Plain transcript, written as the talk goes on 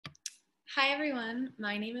Hi everyone,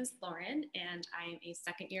 my name is Lauren and I am a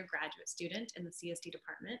second year graduate student in the CSD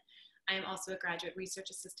department. I am also a graduate research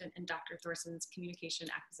assistant in Dr. Thorson's Communication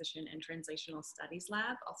Acquisition and Translational Studies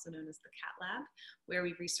Lab, also known as the CAT Lab, where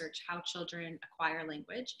we research how children acquire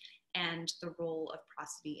language and the role of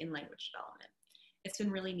prosody in language development. It's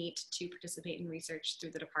been really neat to participate in research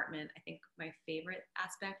through the department. I think my favorite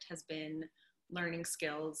aspect has been learning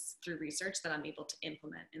skills through research that I'm able to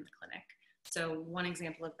implement in the clinic. So one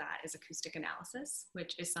example of that is acoustic analysis,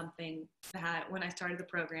 which is something that when I started the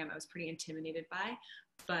program, I was pretty intimidated by,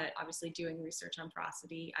 but obviously doing research on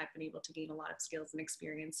prosody, I've been able to gain a lot of skills and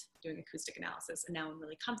experience doing acoustic analysis. And now I'm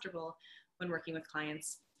really comfortable when working with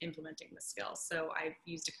clients implementing the skills. So I've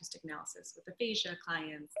used acoustic analysis with aphasia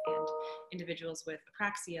clients and individuals with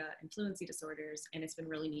apraxia and fluency disorders, and it's been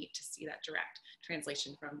really neat to see that direct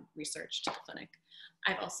translation from research to the clinic.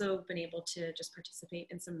 I've also been able to just participate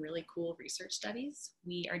in some really cool research studies.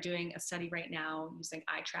 We are doing a study right now using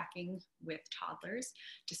eye tracking with toddlers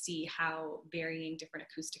to see how varying different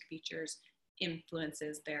acoustic features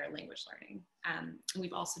influences their language learning.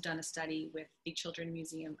 We've also done a study with the Children's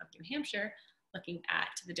Museum of New Hampshire looking at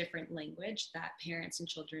the different language that parents and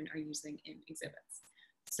children are using in exhibits.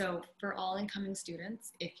 So for all incoming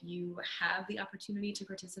students, if you have the opportunity to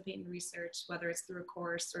participate in research, whether it's through a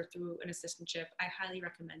course or through an assistantship, I highly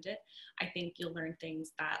recommend it. I think you'll learn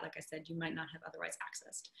things that, like I said, you might not have otherwise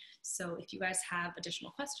accessed. So if you guys have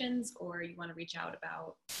additional questions or you want to reach out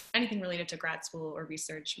about anything related to grad school or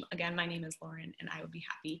research, again, my name is Lauren and I would be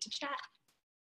happy to chat.